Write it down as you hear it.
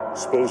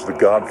Suppose the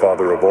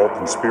godfather of all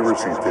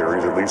conspiracy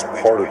theories, at least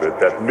part of it,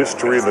 that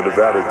mystery in the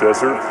Nevada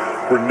desert.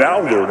 We're now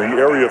learning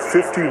Area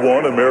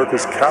 51,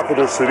 America's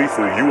capital city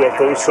for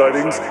UFO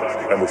sightings,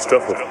 and the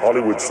stuff of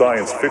Hollywood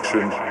science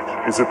fiction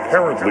is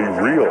apparently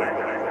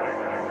real.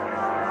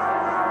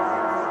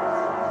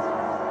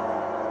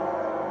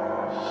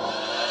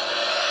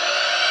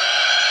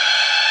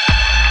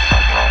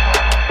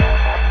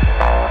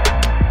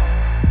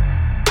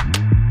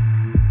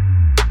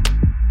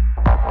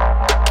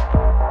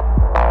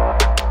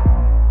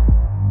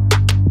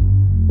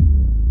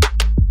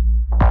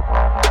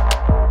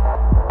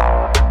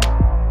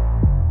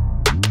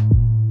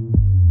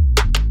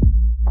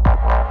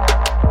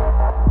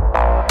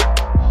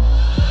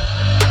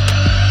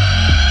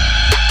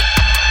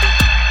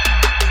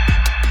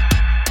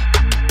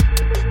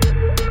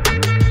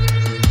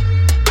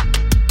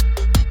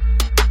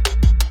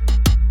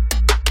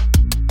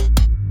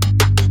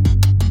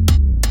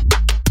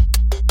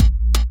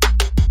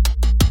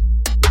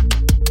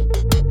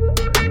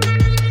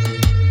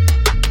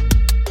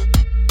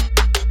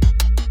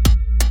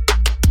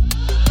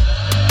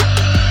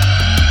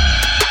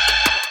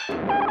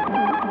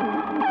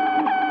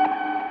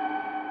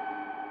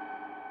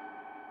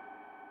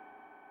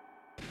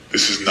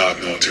 This is not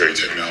military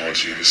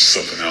technology, this is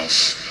something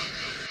else.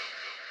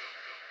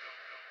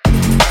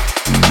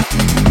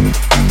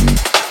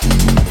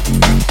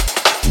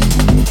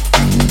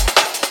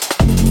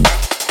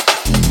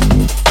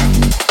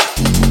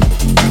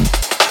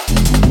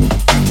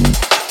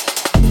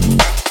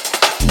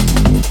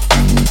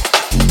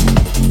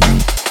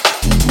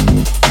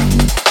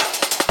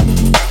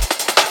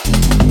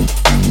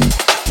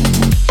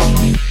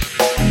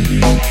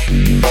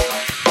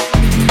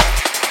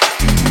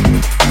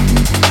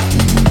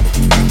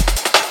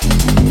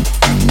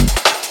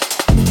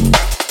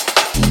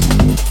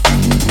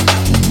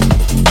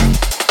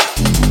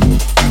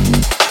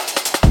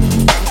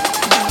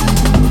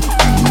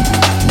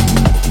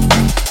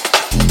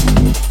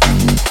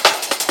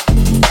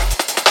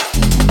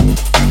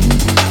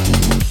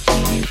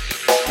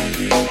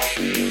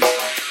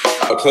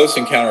 A close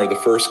encounter of the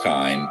first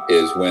kind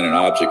is when an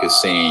object is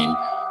seen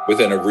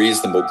within a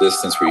reasonable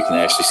distance where you can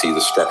actually see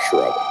the structure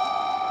of it.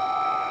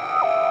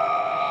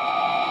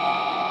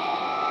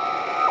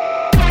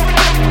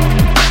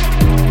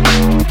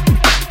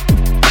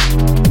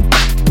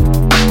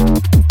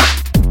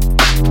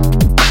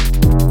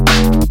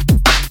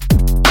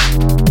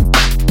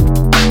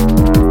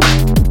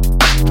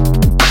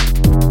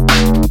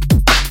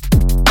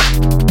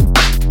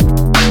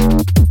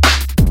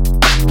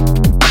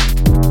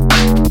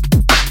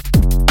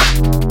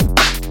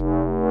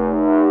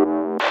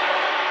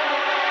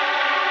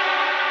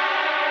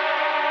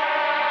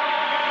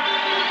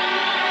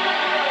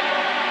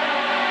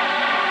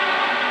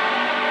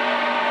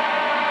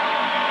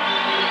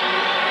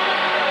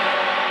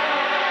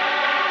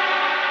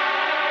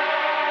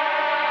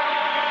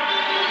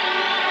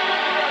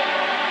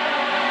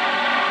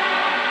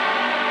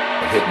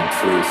 Hidden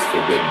truth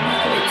forbidden